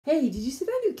Hey, did you see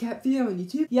that new cat video on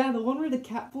YouTube? Yeah, the one where the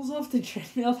cat pulls off the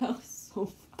treadmill. That was so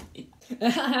funny.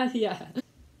 Yeah.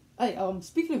 Hey,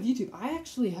 speaking of YouTube, I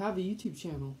actually have a YouTube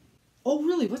channel. Oh,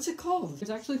 really? What's it called?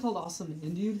 It's actually called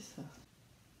Awesomemandude.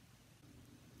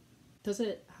 Does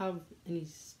it have any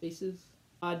spaces?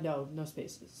 No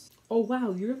spaces. Oh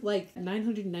wow, you're like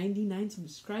 999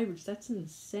 subscribers. That's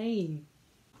insane.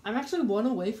 I'm actually one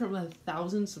away from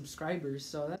 1,000 subscribers,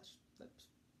 so that's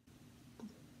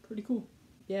pretty cool.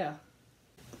 Yeah,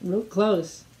 real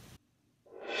close.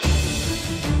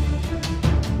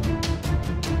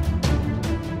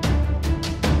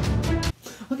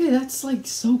 Okay, that's like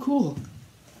so cool.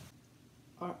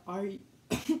 Are you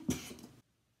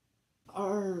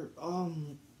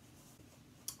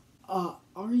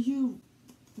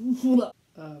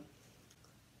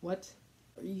what?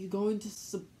 Are you going to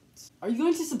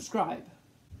subscribe?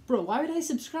 Bro, why would I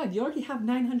subscribe? You already have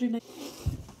 900.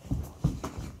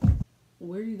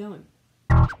 Where are you going?